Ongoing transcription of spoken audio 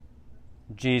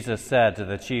Jesus said to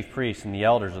the chief priests and the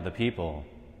elders of the people,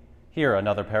 "Hear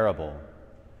another parable.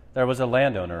 There was a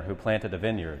landowner who planted a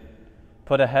vineyard,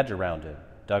 put a hedge around it,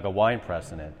 dug a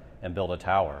winepress in it, and built a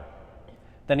tower.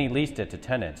 Then he leased it to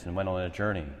tenants and went on a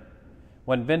journey.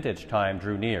 When vintage time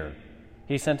drew near,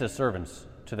 he sent his servants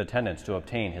to the tenants to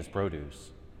obtain his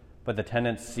produce. But the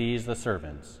tenants seized the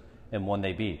servants, and one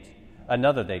they beat,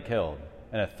 another they killed,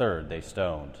 and a third they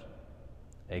stoned.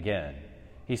 Again,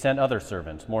 he sent other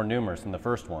servants, more numerous than the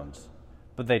first ones,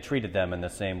 but they treated them in the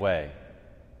same way.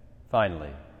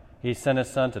 Finally, he sent his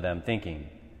son to them, thinking,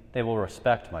 'They will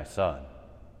respect my son.'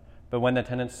 But when the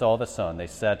tenants saw the son, they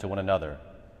said to one another,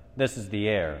 'This is the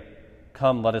heir.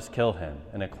 Come, let us kill him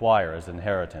and acquire his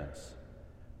inheritance.'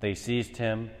 They seized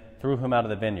him, threw him out of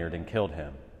the vineyard, and killed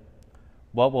him.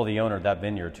 What will the owner of that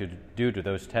vineyard do to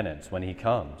those tenants when he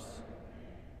comes?"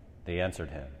 They answered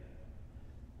him,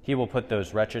 "He will put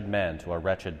those wretched men to a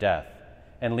wretched death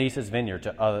and lease his vineyard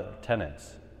to other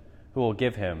tenants, who will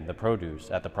give him the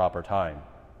produce at the proper time."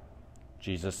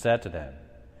 Jesus said to them,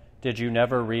 "Did you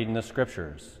never read in the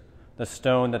Scriptures, 'The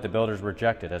stone that the builders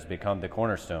rejected has become the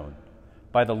cornerstone.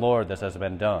 By the Lord this has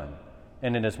been done,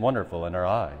 and it is wonderful in our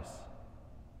eyes.'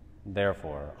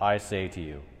 Therefore, I say to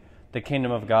you, the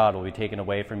kingdom of God will be taken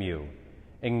away from you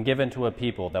and given to a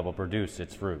people that will produce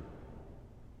its fruit."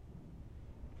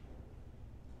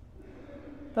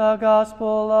 The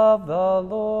Gospel of the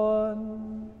Lord.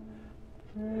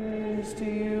 Praise to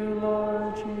you,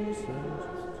 Lord Jesus.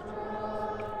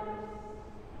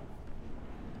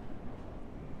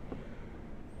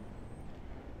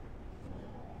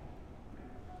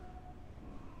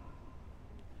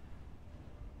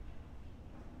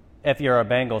 If you're a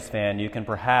Bengals fan, you can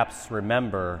perhaps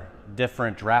remember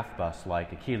different draft busts like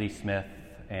Akili Smith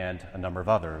and a number of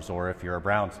others. Or if you're a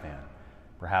Browns fan,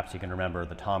 perhaps you can remember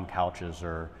the Tom Couches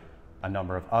or a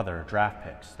number of other draft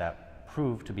picks that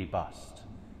proved to be bust,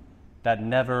 that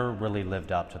never really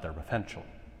lived up to their potential.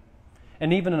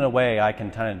 And even in a way, I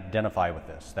can kind of identify with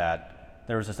this, that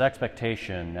there was this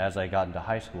expectation as I got into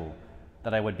high school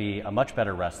that I would be a much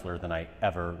better wrestler than I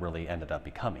ever really ended up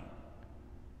becoming.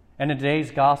 And in today's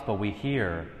gospel, we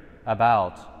hear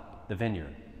about the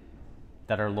vineyard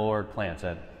that our Lord plants,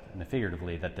 and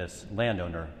figuratively that this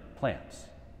landowner plants.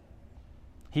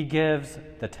 He gives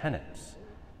the tenants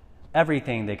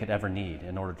everything they could ever need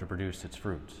in order to produce its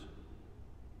fruit.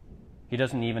 He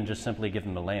doesn't even just simply give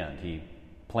them the land. He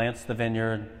plants the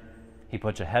vineyard, he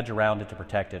puts a hedge around it to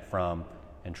protect it from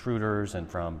intruders and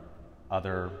from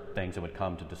other things that would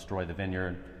come to destroy the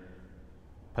vineyard,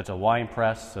 puts a wine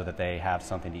press so that they have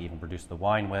something to even produce the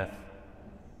wine with,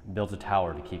 builds a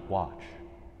tower to keep watch.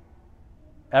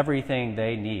 Everything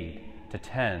they need to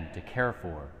tend, to care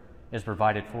for, is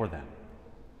provided for them.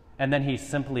 And then he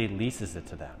simply leases it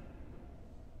to them.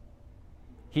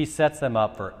 He sets them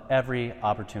up for every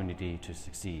opportunity to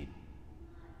succeed.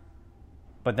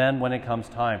 But then when it comes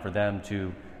time for them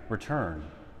to return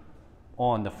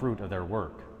on the fruit of their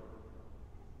work,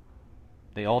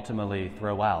 they ultimately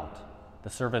throw out the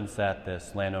servants that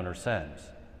this landowner sends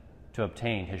to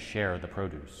obtain his share of the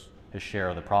produce, his share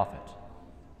of the profit.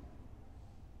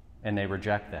 And they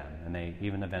reject them, and they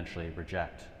even eventually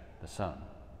reject the son.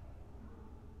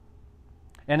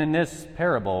 And in this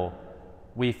parable,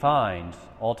 we find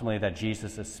ultimately that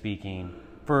Jesus is speaking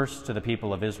first to the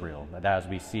people of Israel, as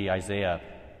we see Isaiah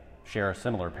share a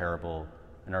similar parable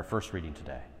in our first reading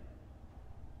today.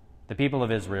 The people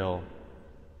of Israel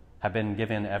have been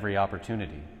given every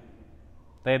opportunity.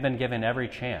 They have been given every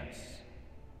chance.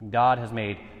 God has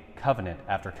made covenant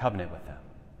after covenant with them.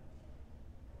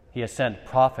 He has sent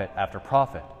prophet after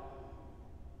prophet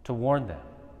to warn them,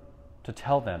 to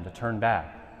tell them to turn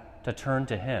back, to turn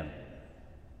to him,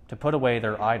 to put away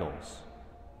their idols,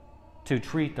 to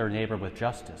treat their neighbor with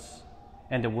justice,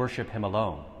 and to worship him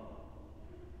alone.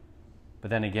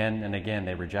 But then again and again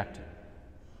they reject him.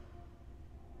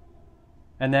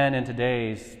 And then in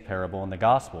today's parable in the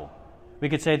gospel, we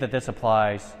could say that this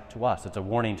applies to us. It's a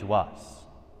warning to us.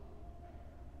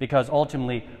 Because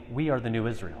ultimately, we are the new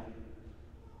Israel.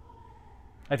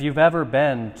 If you've ever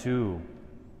been to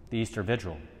the Easter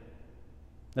Vigil,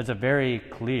 there's a very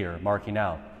clear marking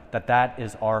out that that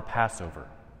is our Passover.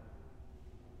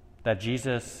 That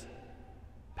Jesus,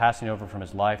 passing over from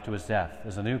his life to his death,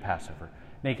 is a new Passover,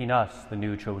 making us the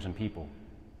new chosen people,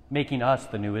 making us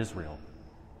the new Israel.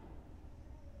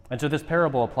 And so this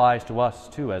parable applies to us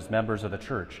too as members of the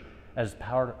church, as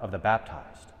part of the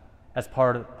baptized, as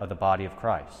part of the body of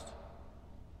Christ.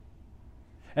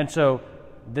 And so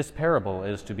this parable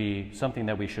is to be something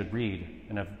that we should read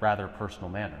in a rather personal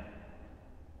manner.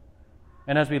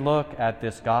 And as we look at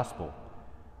this gospel,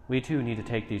 we too need to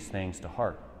take these things to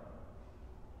heart.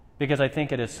 Because I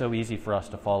think it is so easy for us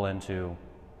to fall into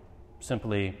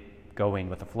simply going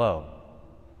with the flow,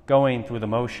 going through the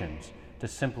motions, to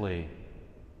simply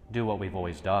do what we've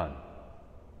always done.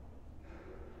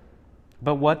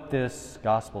 But what this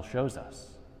gospel shows us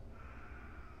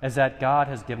is that God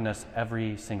has given us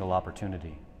every single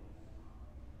opportunity.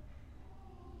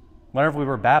 Whenever we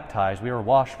were baptized, we were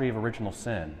washed free of original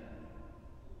sin.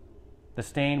 The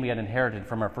stain we had inherited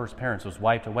from our first parents was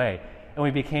wiped away, and we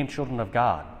became children of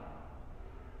God.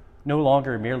 No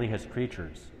longer merely his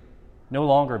creatures, no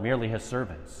longer merely his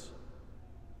servants,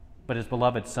 but his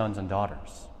beloved sons and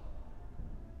daughters.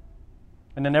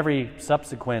 And in every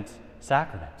subsequent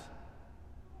sacrament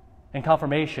and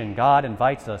confirmation, God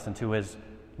invites us into his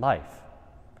life.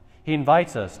 He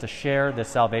invites us to share this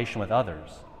salvation with others,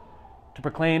 to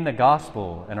proclaim the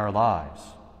gospel in our lives,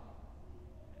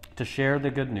 to share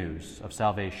the good news of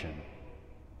salvation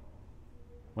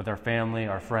with our family,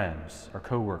 our friends, our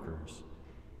co-workers,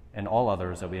 and all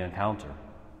others that we encounter.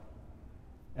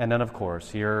 And then, of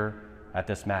course, here at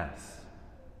this Mass,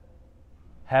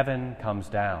 heaven comes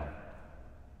down.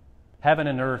 Heaven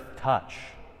and earth touch.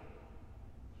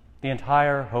 The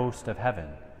entire host of heaven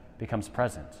becomes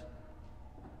present.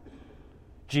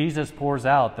 Jesus pours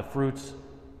out the fruits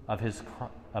of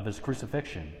his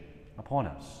crucifixion upon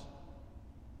us.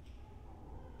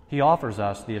 He offers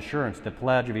us the assurance, the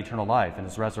pledge of eternal life in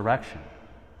his resurrection.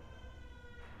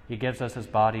 He gives us his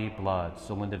body, blood,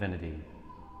 soul, and divinity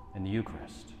in the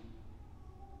Eucharist.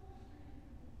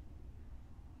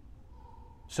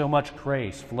 So much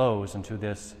grace flows into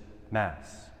this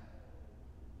Mass.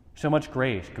 So much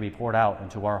grace can be poured out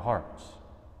into our hearts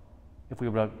if we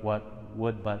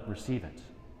would but receive it.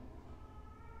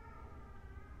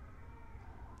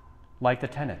 Like the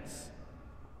tenets,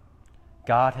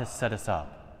 God has set us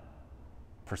up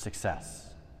for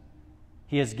success.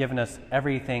 He has given us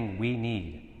everything we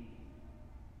need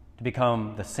to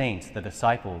become the saints, the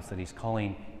disciples that he's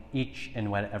calling each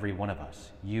and every one of us,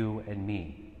 you and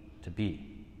me, to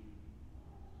be.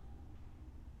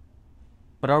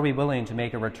 But are we willing to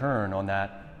make a return on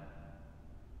that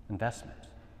investment?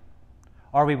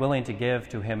 Are we willing to give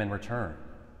to him in return?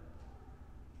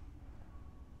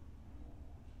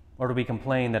 Or do we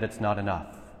complain that it's not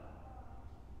enough?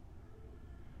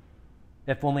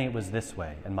 If only it was this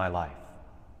way in my life.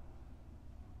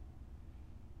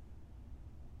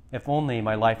 If only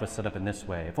my life was set up in this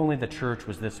way. If only the church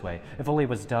was this way. If only it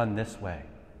was done this way.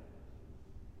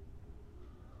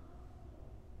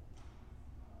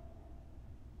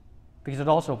 Because it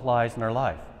also applies in our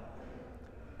life.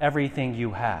 Everything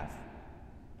you have,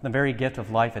 from the very gift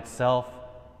of life itself,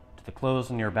 to the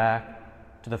clothes on your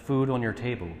back, to the food on your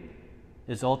table,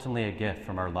 is ultimately a gift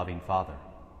from our loving Father.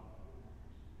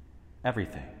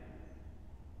 Everything.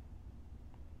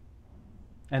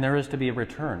 And there is to be a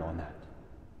return on that.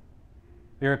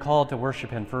 We are called to worship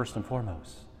him first and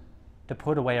foremost, to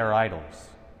put away our idols.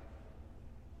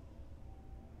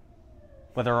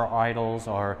 Whether our idols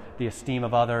are the esteem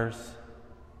of others,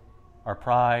 our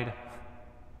pride,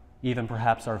 even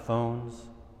perhaps our phones,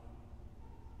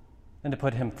 and to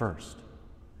put him first.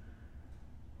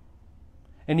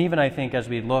 And even I think as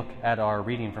we look at our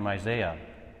reading from Isaiah,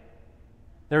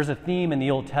 there's a theme in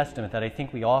the Old Testament that I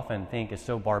think we often think is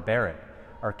so barbaric,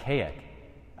 archaic,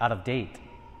 out of date,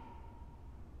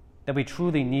 that we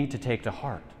truly need to take to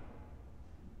heart.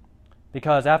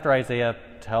 Because after Isaiah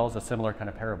tells a similar kind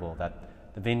of parable,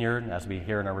 that the vineyard, as we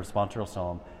hear in our responsorial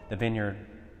psalm, the vineyard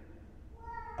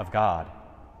of God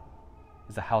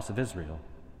is the house of Israel,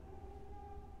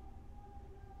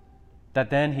 that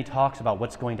then he talks about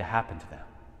what's going to happen to them.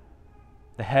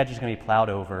 The hedge is going to be plowed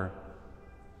over,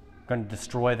 going to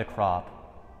destroy the crop,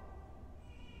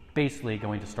 basically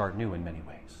going to start new in many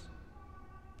ways.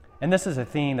 And this is a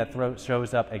theme that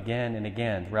shows up again and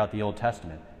again throughout the Old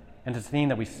Testament, and it's a theme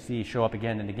that we see show up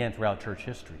again and again throughout church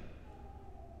history.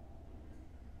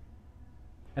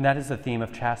 And that is the theme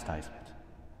of chastisement.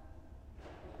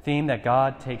 Theme that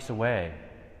God takes away,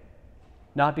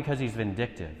 not because he's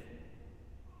vindictive,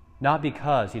 not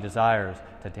because he desires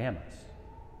to damn us,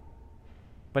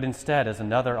 but instead as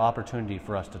another opportunity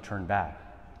for us to turn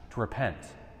back, to repent,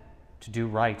 to do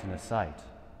right in his sight,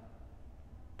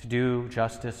 to do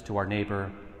justice to our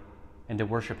neighbor, and to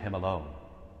worship him alone.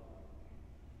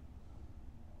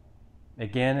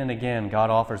 Again and again, God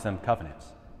offers them covenants.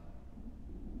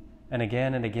 And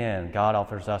again, God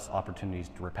offers us opportunities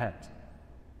to repent.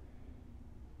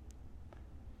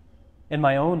 In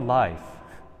my own life,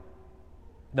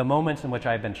 the moments in which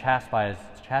I've been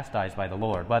chastised by the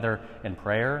Lord, whether in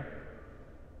prayer,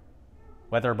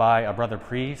 whether by a brother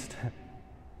priest,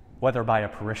 whether by a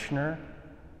parishioner,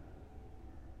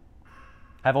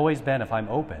 have always been, if I'm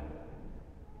open,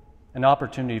 an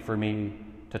opportunity for me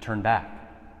to turn back,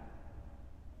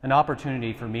 an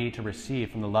opportunity for me to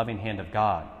receive from the loving hand of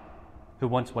God, who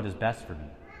wants what is best for me,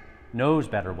 knows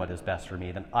better what is best for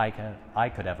me than I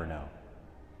could ever know.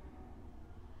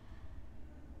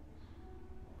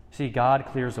 See, God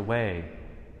clears away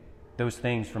those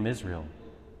things from Israel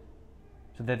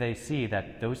so that they see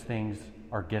that those things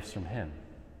are gifts from Him.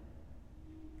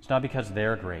 It's not because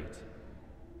they're great.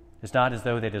 It's not as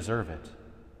though they deserve it,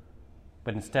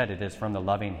 but instead it is from the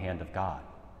loving hand of God.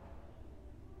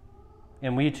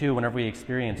 And we too, whenever we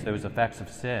experience those effects of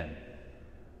sin,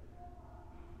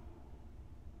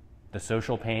 the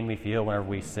social pain we feel whenever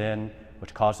we sin,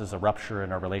 which causes a rupture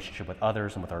in our relationship with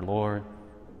others and with our Lord,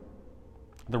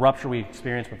 the rupture we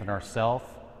experience within ourselves,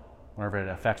 whenever it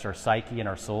affects our psyche and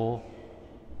our soul,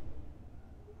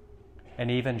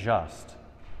 and even just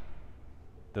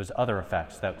those other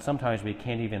effects that sometimes we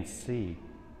can't even see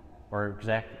or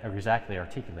exactly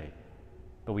articulate,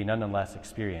 but we nonetheless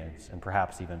experience and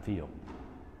perhaps even feel.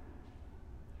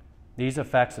 These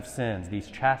effects of sins, these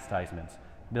chastisements,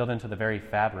 built into the very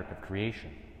fabric of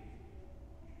creation,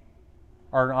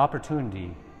 are an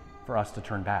opportunity for us to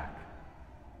turn back.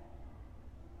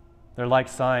 They're like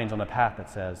signs on the path that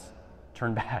says,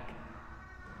 turn back,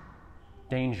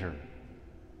 danger,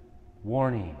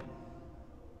 warning.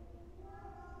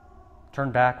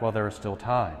 Turn back while there is still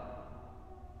time.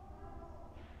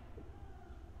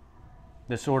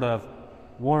 This sort of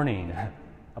warning,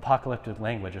 apocalyptic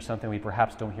language is something we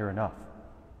perhaps don't hear enough.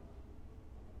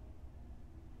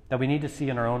 That we need to see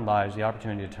in our own lives the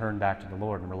opportunity to turn back to the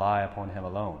Lord and rely upon Him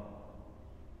alone.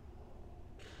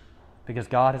 Because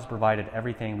God has provided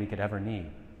everything we could ever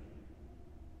need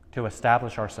to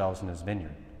establish ourselves in His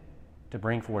vineyard, to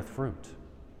bring forth fruit,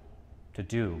 to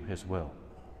do His will.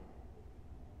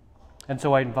 And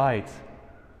so I invite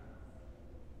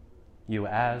you,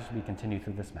 as we continue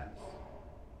through this Mass,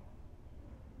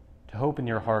 to hope in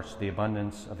your hearts the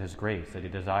abundance of His grace that He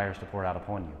desires to pour out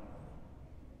upon you.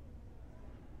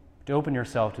 To open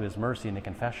yourself to His mercy in the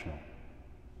confessional.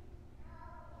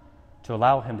 To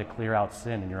allow Him to clear out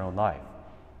sin in your own life.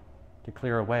 To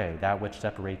clear away that which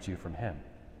separates you from Him.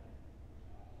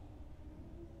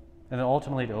 And then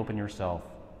ultimately to open yourself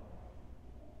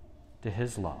to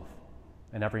His love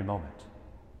in every moment.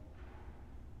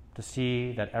 To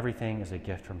see that everything is a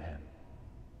gift from Him.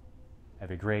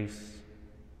 Every grace,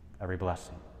 every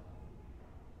blessing.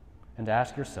 And to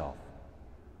ask yourself,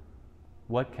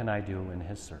 what can I do in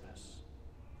His service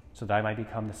so that I might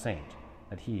become the saint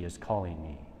that He is calling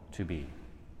me to be?